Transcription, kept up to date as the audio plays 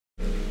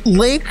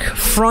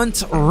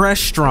Lakefront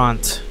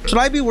restaurant. Should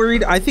I be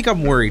worried? I think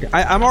I'm worried.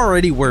 I'm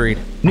already worried.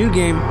 New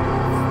game.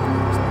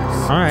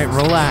 All right,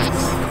 relax.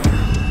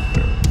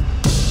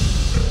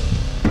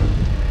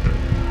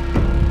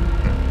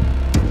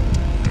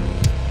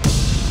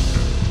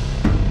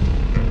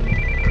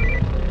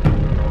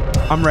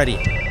 I'm ready.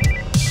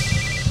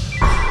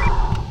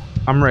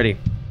 I'm ready.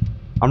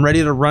 I'm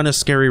ready to run a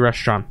scary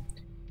restaurant.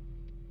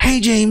 Hey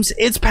James,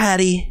 it's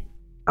Patty.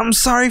 I'm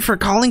sorry for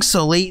calling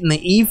so late in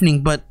the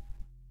evening, but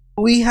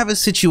we have a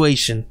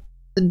situation.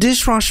 The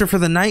dishwasher for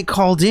the night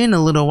called in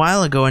a little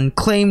while ago and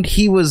claimed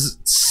he was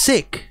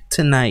sick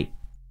tonight.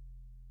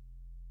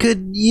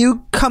 Could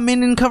you come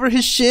in and cover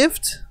his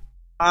shift?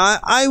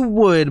 I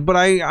would, but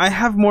I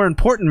have more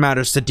important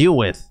matters to deal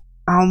with.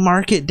 I'll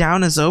mark it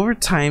down as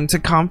overtime to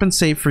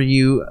compensate for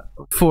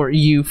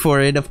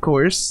it, of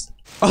course.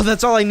 Oh,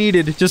 that's all I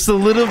needed. Just a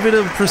little bit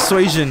of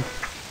persuasion.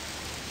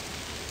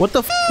 What the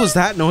f was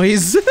that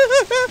noise?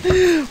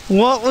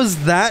 What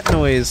was that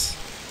noise?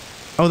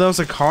 Oh, that was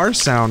a car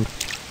sound.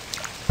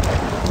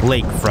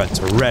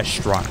 Lakefront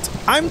restaurant.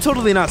 I'm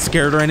totally not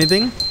scared or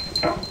anything.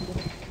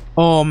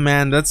 Oh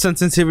man, that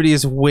sensitivity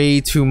is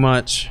way too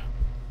much.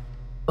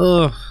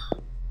 Ugh.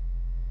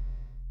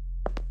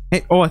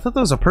 Hey, oh, I thought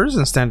there was a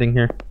person standing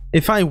here.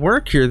 If I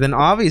work here, then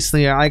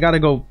obviously I gotta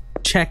go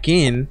check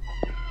in.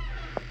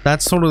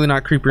 That's totally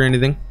not creepy or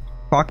anything.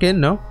 Clock in?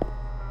 No.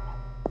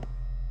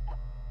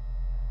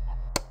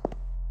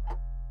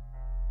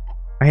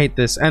 I hate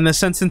this. And the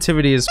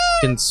sensitivity is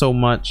f***ing so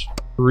much.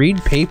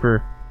 Read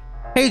paper.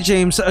 Hey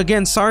James,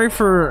 again, sorry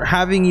for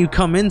having you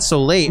come in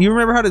so late. You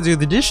remember how to do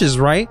the dishes,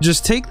 right?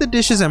 Just take the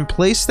dishes and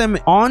place them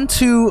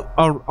onto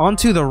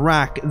the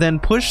rack, then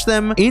push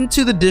them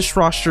into the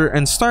dishwasher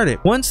and start it.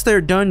 Once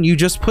they're done, you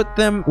just put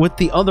them with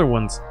the other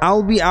ones.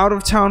 I'll be out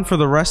of town for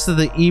the rest of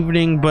the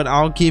evening, but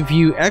I'll give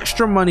you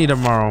extra money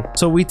tomorrow.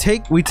 So we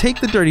take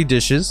the dirty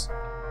dishes,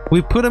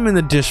 we put them in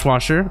the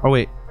dishwasher. Oh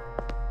wait.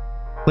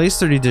 Place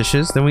 30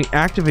 dishes, then we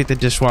activate the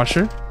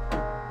dishwasher.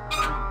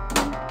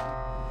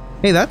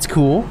 Hey, that's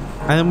cool.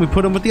 And then we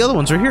put them with the other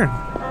ones right here.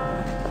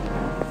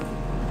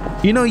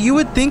 You know, you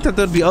would think that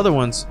there'd be other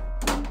ones.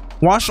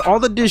 Wash all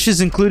the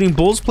dishes, including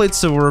bowls, plates,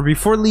 silverware,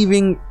 before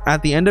leaving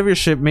at the end of your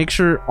shift. Make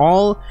sure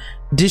all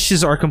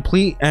dishes are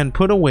complete and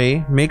put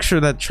away. Make sure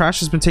that trash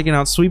has been taken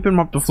out. Sweep and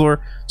mop the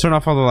floor. Turn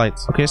off all the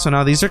lights. Okay, so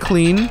now these are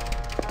clean.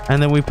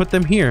 And then we put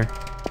them here.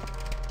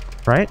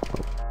 Right?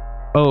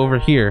 Oh, over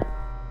here.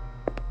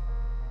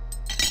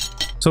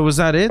 So was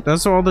that it?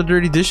 That's all the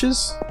dirty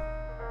dishes?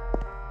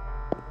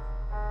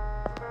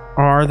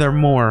 Or are there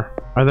more?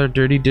 Are there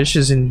dirty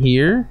dishes in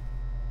here?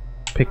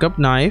 Pick up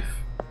knife.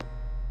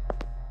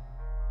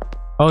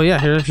 Oh yeah,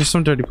 here's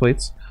some dirty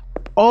plates.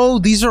 Oh,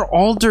 these are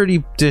all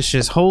dirty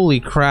dishes.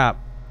 Holy crap.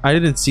 I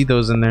didn't see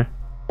those in there.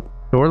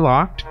 Door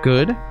locked.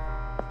 Good.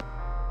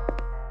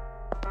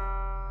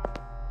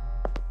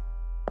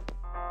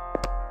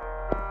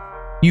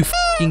 You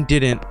f***ing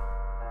didn't.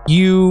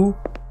 You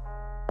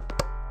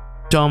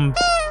dumb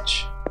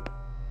bitch.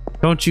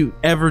 Don't you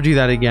ever do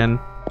that again.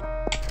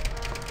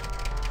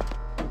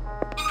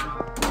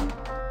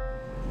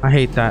 I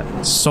hate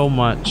that so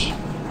much.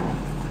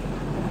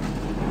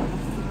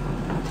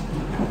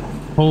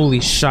 Holy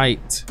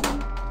shite.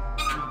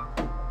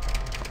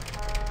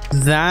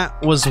 That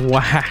was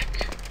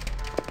whack.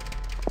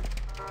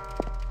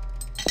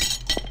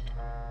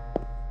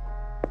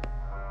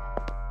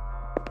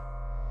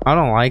 I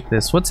don't like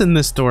this. What's in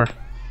this door? Is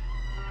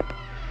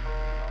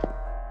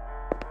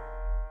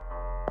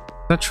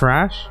that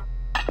trash?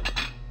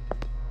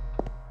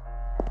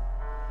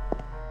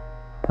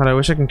 God, I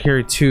wish I can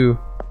carry two.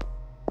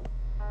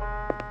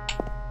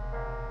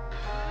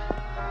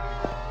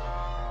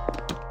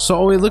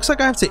 So it looks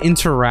like I have to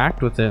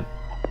interact with it.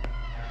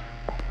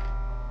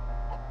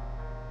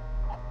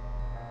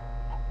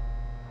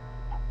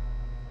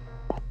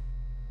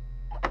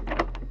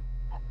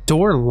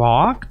 Door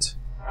locked?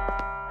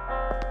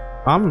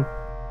 I'm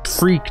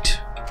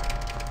freaked.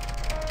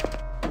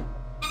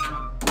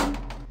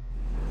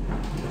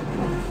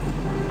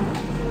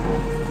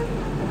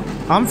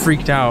 I'm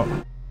freaked out.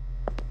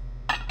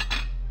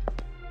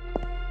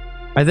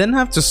 I then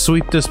have to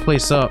sweep this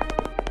place up.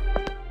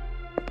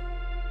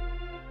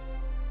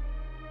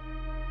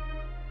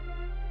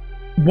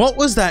 What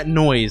was that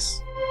noise?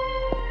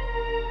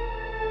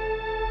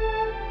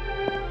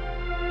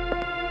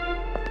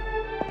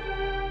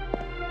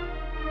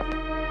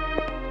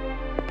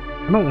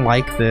 I don't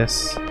like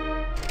this.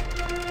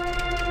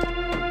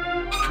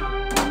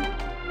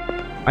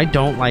 I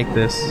don't like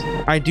this.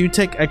 I do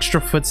take extra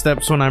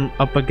footsteps when I'm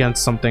up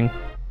against something.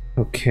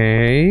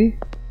 Okay.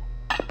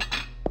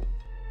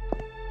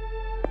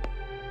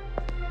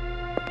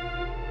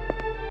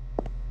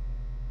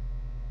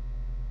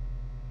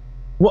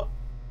 What?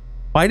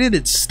 Why did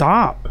it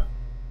stop?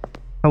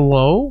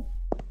 Hello?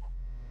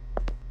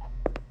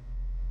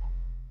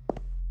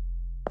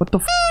 What the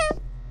f?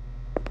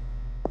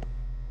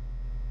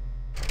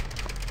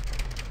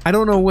 I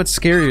don't know what's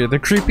scarier, the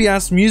creepy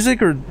ass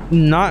music or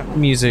not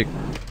music.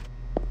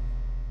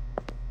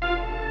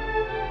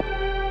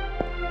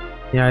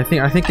 Yeah,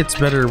 I think it's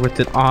better with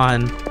it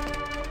on.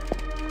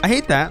 I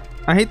hate that.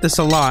 I hate this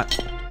a lot.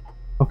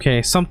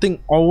 Okay,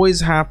 something always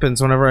happens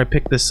whenever I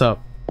pick this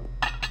up.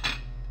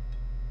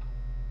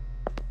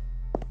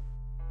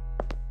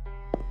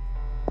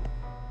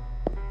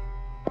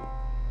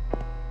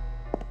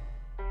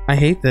 I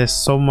hate this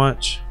so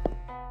much.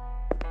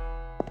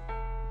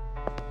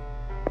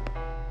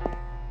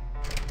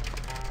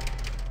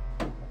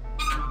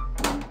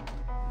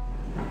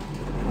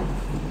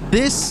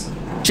 This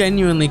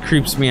genuinely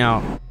creeps me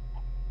out.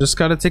 Just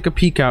gotta take a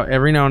peek out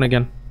every now and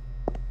again.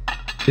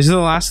 These are the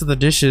last of the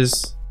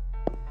dishes.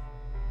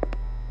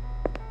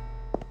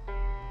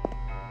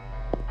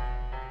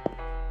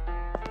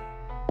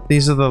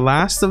 These are the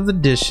last of the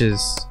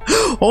dishes.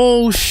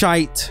 Oh,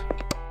 shite.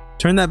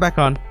 Turn that back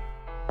on.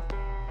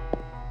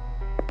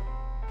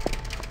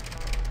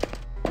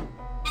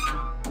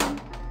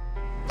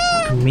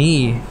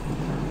 Me.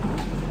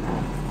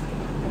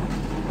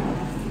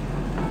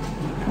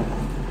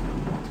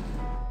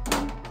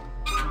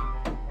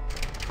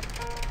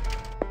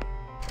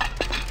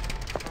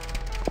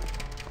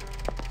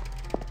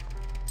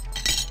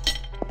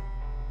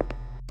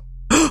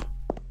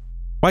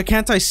 Why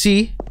can't I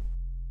see?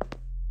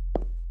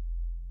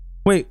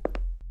 Wait,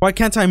 why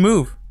can't I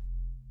move?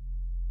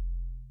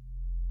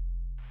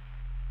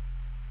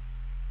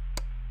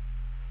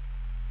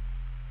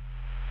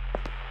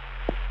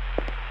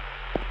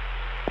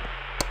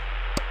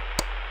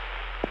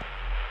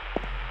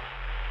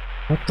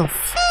 What the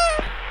f-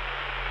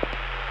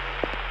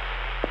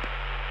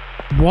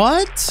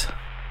 What?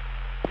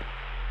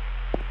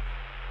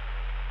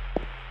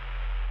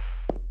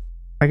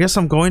 I guess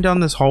I'm going down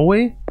this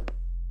hallway?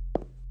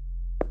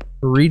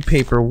 Read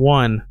paper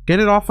 1.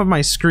 Get it off of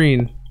my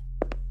screen.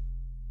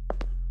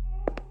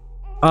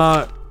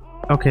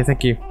 Okay,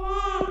 thank you.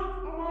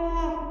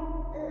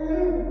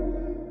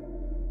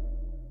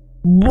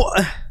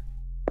 What?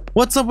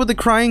 What's up with the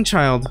crying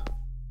child?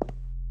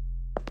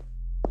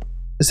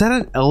 Is that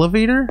an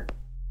elevator?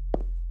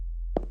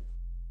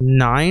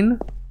 9?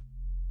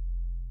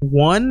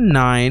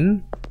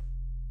 19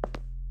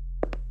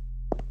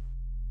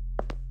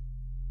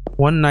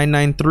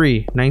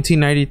 1993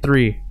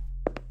 1993.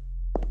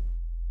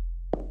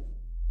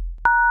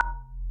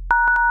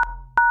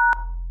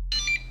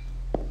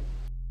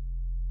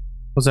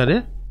 Was that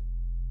it?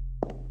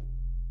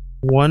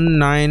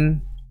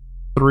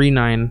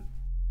 1939.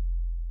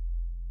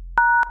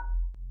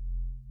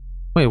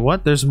 Wait,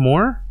 what? There's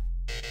more?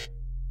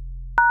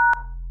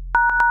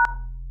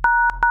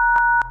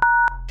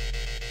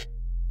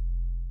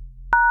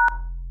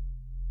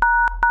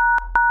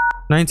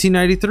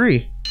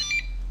 $1993.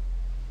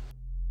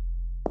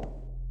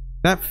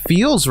 That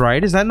feels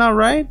right. Is that not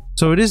right?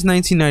 So it is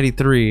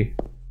 1993.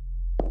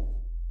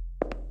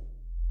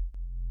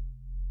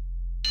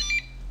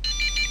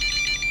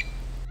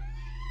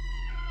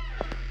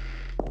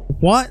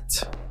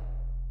 What?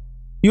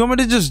 You want me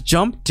to just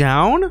jump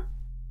down?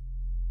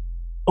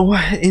 Oh,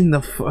 what in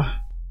the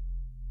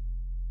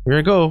Here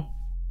I go.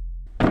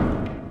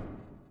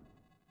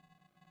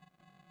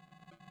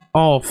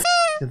 Oh,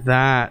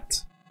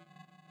 that.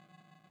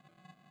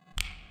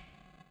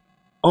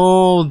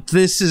 Oh,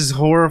 this is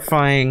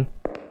horrifying.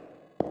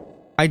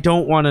 I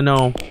don't want to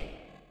know.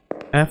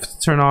 F to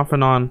turn off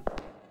and on.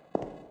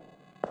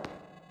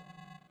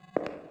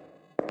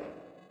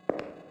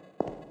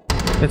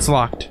 It's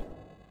locked.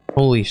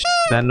 Holy shit,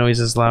 that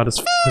noise is loud as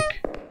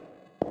fuck.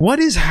 What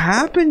is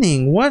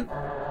happening? What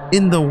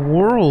in the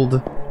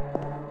world?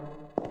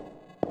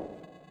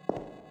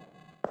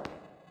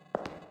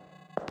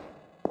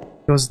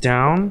 Goes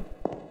down.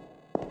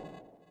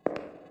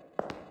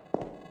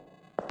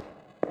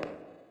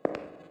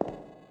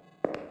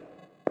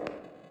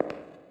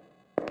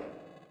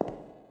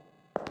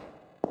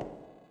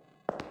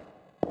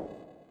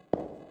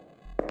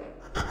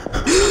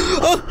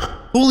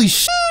 Oh, holy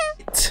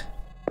shit!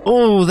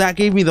 Oh, that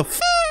gave me the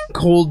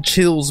cold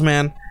chills,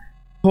 man.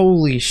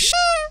 Holy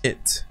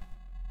shit.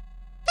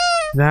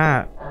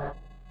 That.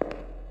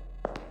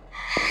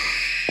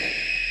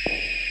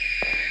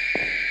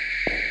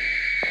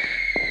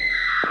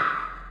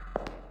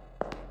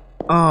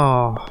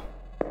 Oh.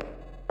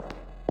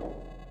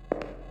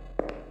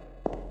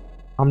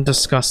 I'm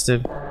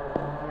disgusted.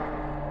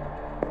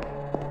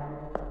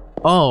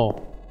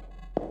 Oh.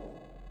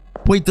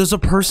 Wait, there's a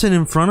person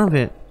in front of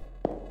it.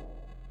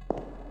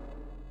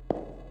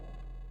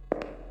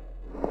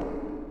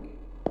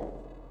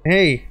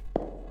 Hey.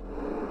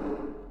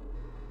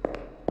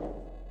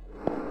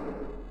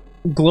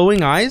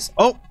 Glowing eyes?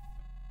 Oh.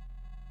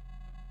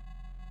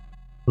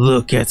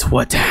 Look at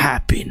what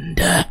happened.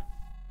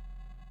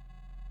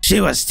 She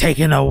was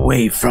taken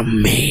away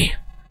from me,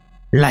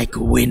 like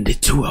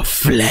wind to a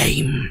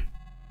flame.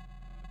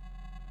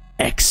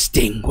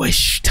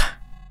 Extinguished.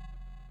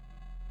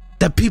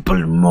 The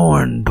people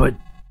mourn, but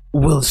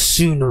will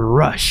soon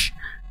rush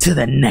to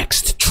the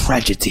next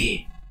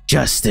tragedy.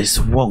 Justice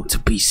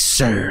won't be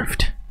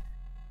served.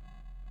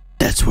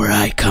 That's where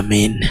I come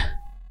in,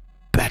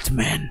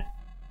 Batman.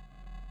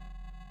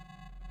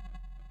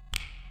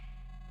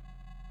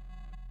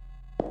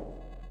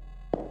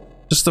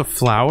 Just a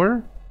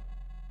flower?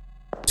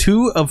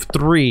 2 of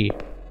 3.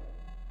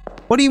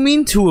 What do you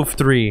mean 2 of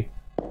 3?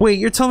 Wait,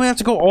 you're telling me I have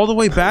to go all the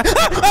way back?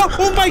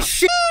 Oh my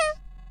shit!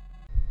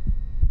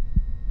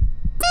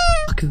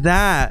 Fuck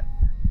that.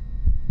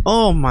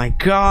 Oh my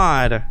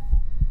god.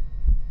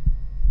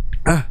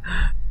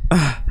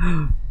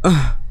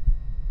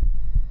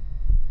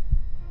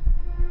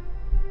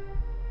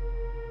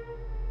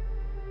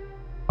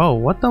 Oh,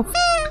 what the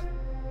f?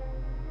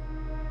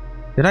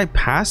 Did I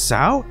pass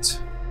out?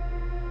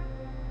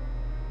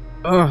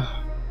 Ugh.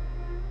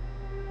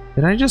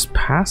 Did I just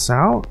pass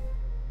out?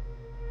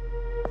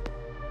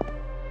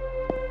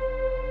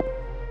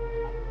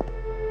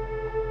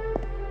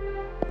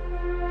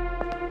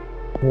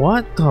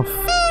 What the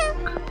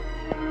fuck?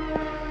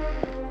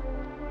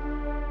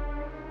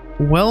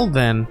 Well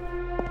then.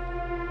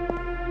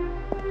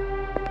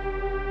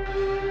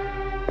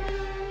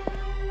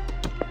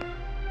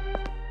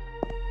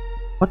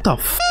 What the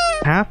f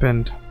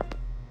happened?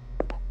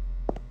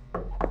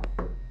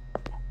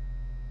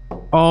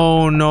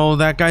 Oh no,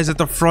 that guy's at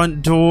the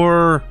front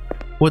door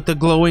with the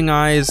glowing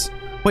eyes.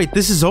 Wait,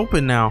 this is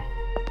open now.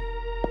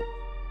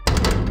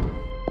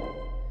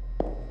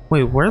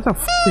 Wait, where the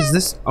f is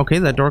this? Okay,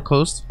 that door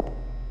closed.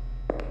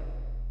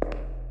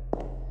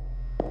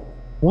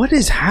 What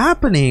is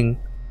happening?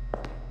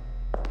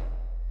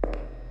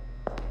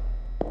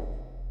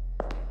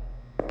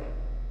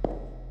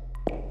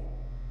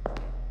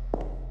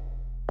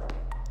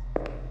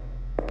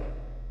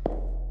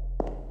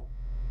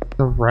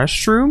 The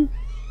restroom?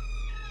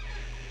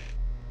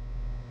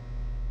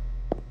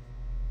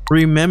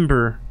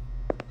 Remember.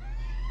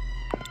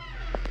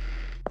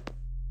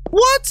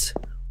 What?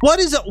 What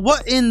is it?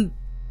 What in?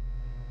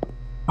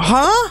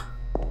 Huh?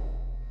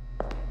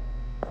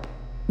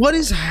 What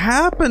is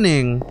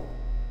happening?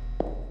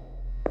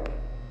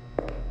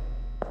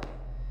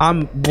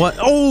 What?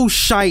 Oh,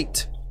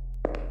 shite.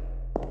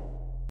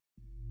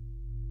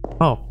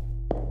 Oh.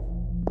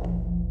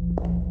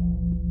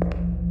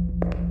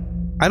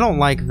 I don't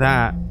like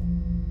that.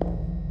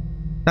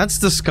 That's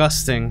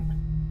disgusting.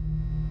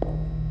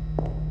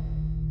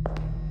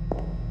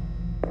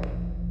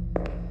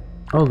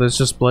 Oh, there's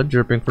just blood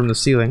dripping from the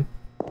ceiling.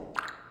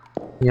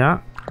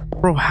 Yeah.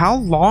 Bro, how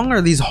long are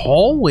these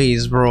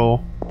hallways,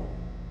 bro?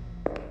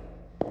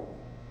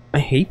 I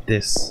hate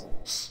this.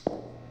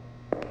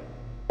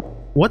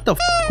 What the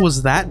f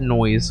was that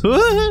noise?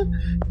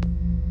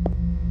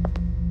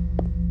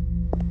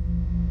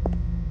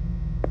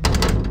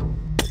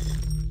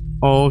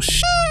 Oh,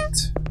 shit.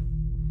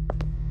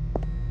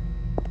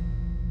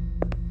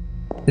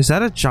 Is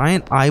that a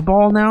giant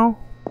eyeball now?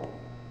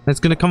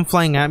 That's gonna come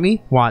flying at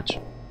me? Watch.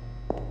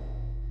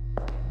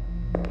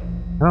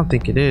 I don't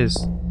think it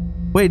is.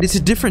 Wait, it's a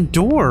different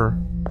door.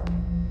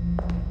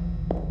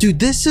 Dude,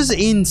 this is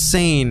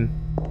insane.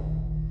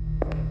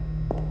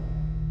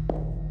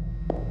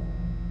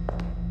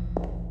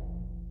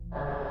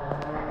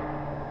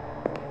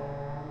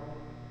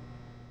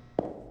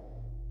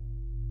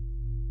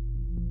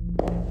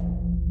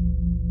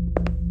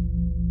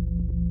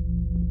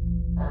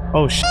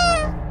 Oh shit.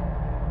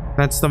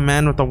 That's the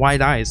man with the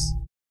white eyes.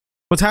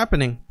 What's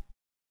happening?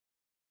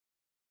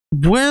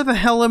 Where the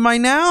hell am I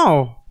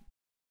now?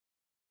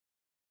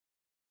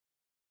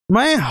 Am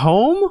I at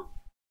home?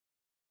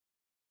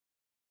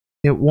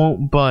 It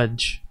won't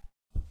budge.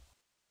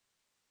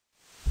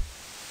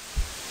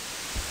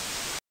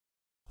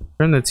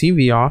 Turn the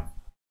TV off.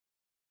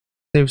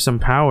 Save some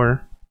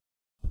power.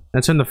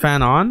 And turn the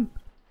fan on?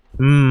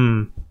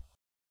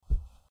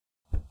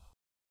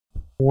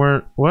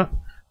 What?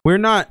 We're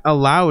not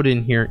allowed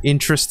in here.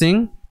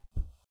 Interesting.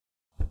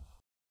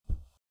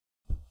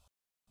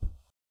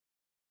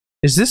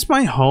 Is this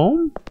my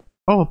home?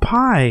 Oh, a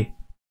pie.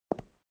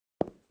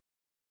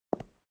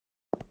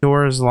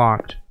 Door is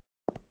locked.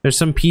 There's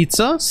some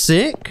pizza.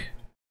 Sick.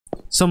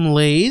 Some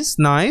Lay's.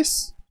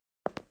 Nice.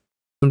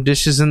 Some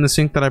dishes in the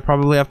sink that I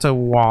probably have to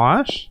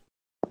wash.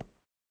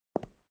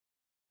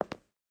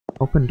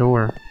 Open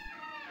door.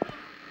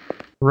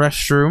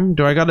 Restroom.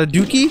 Do I got a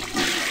dookie?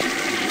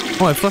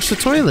 Oh, I flushed the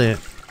toilet.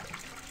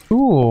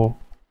 Cool.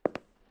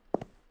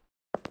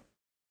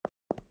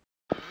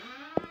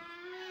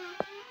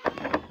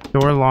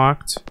 Door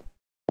locked.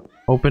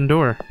 Open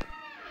door.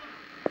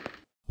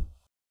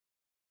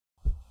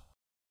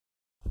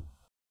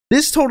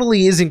 This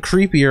totally isn't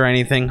creepy or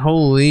anything.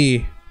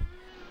 Holy.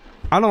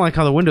 I don't like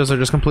how the windows are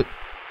just complete.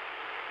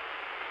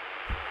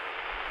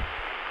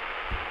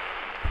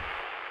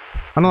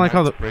 I don't like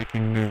how the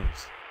breaking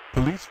news.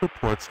 Police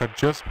reports have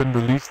just been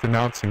released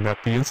announcing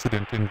that the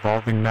incident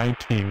involving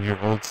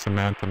 19-year-old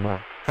Samantha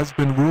Moore has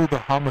been ruled a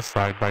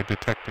homicide by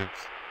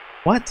detectives.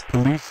 What?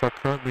 Police are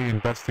currently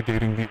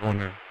investigating the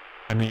owner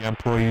and the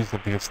employees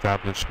of the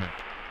establishment.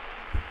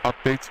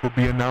 Updates will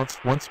be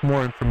announced once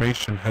more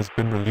information has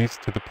been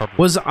released to the public.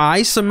 Was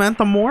I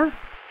Samantha Moore?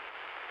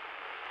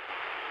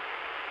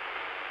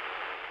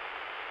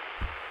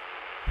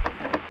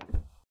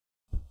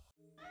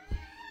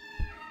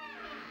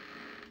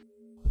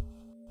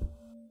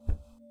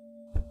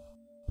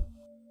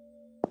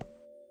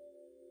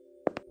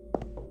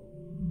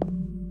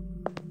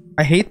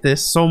 I hate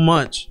this so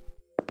much.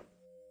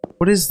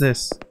 What is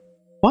this?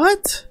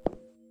 What?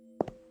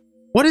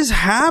 What is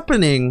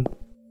happening?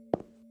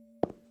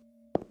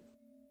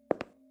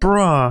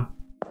 Bruh.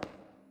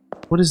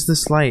 What is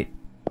this light?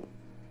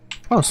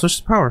 Oh, switch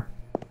to power.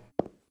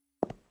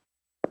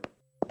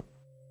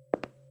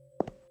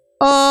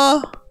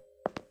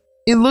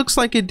 It looks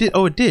like it did.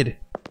 Oh, it did.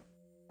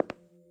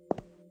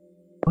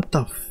 What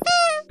the f?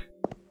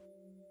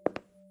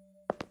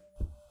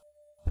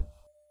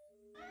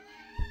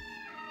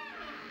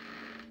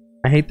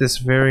 I hate this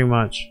very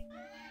much.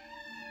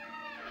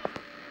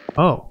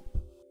 Oh.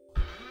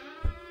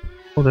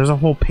 Oh, there's a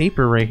whole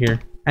paper right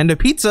here. And a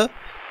pizza.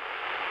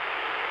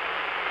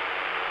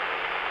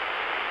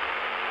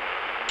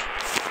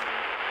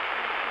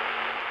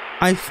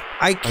 I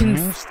can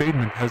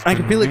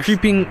feel it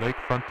creeping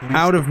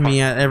out of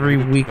me at every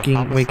waking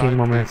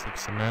moment.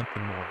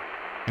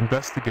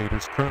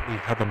 Investigators currently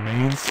have a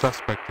main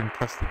suspect in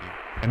custody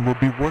and will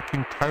be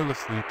working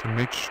tirelessly to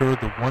make sure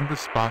the one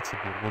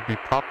responsible will be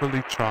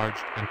properly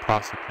charged and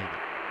prosecuted.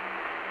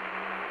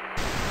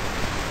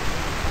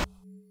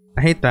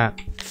 I hate that.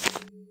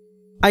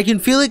 I can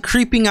feel it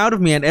creeping out of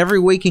me at every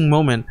waking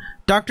moment.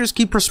 Doctors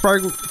keep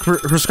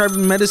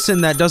prescribing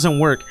medicine that doesn't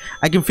work.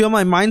 I can feel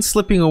my mind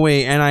slipping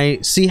away, and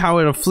I see how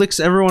it afflicts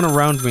everyone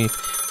around me.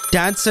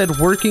 Dad said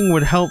working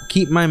would help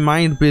keep my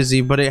mind busy,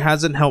 but it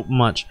hasn't helped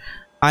much.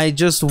 I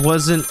just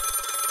want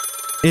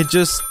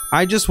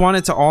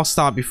it to all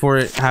stop before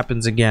it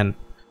happens again.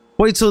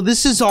 Wait, so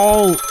this is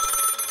all...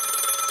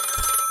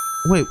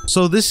 Wait,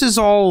 so this is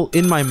all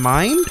in my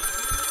mind?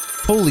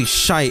 Holy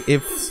shite,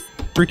 it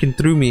freaking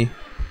threw me.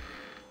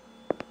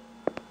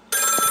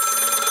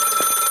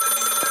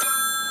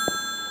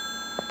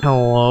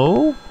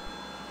 Hello?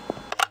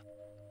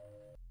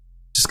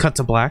 Just cut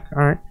to black.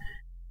 Alright.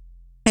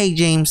 Hey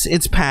James,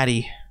 it's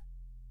Patty.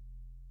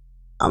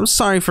 I'm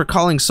sorry for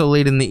calling so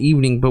late in the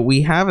evening, but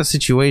we have a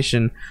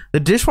situation. The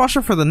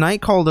dishwasher for the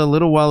night called a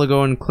little while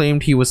ago and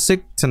claimed he was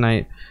sick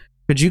tonight.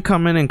 Could you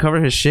come in and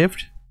cover his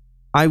shift?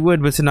 I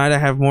would, but tonight I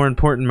have more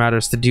important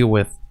matters to deal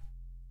with.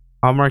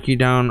 I'll mark you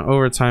down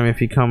overtime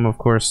if you come, of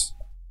course.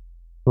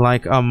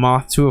 Like a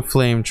moth to a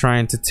flame,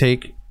 trying to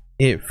take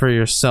it for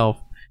yourself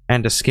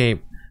and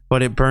escape.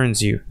 But it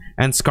burns you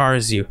and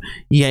scars you,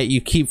 yet you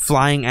keep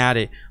flying at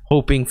it,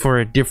 hoping for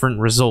a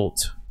different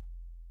result.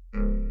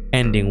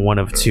 Ending 1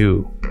 of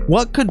 2.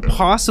 What could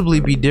possibly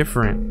be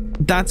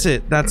different? That's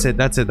it.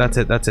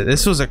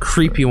 This was a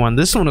creepy one.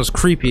 This one was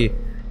creepy.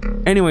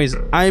 Anyways,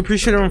 I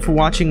appreciate everyone for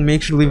watching.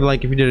 Make sure to leave a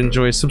like if you did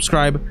enjoy.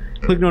 Subscribe,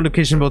 click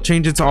notification bell,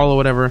 change it to all or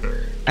whatever.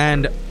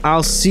 And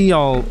I'll see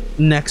y'all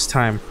next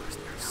time.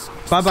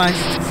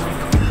 Bye-bye.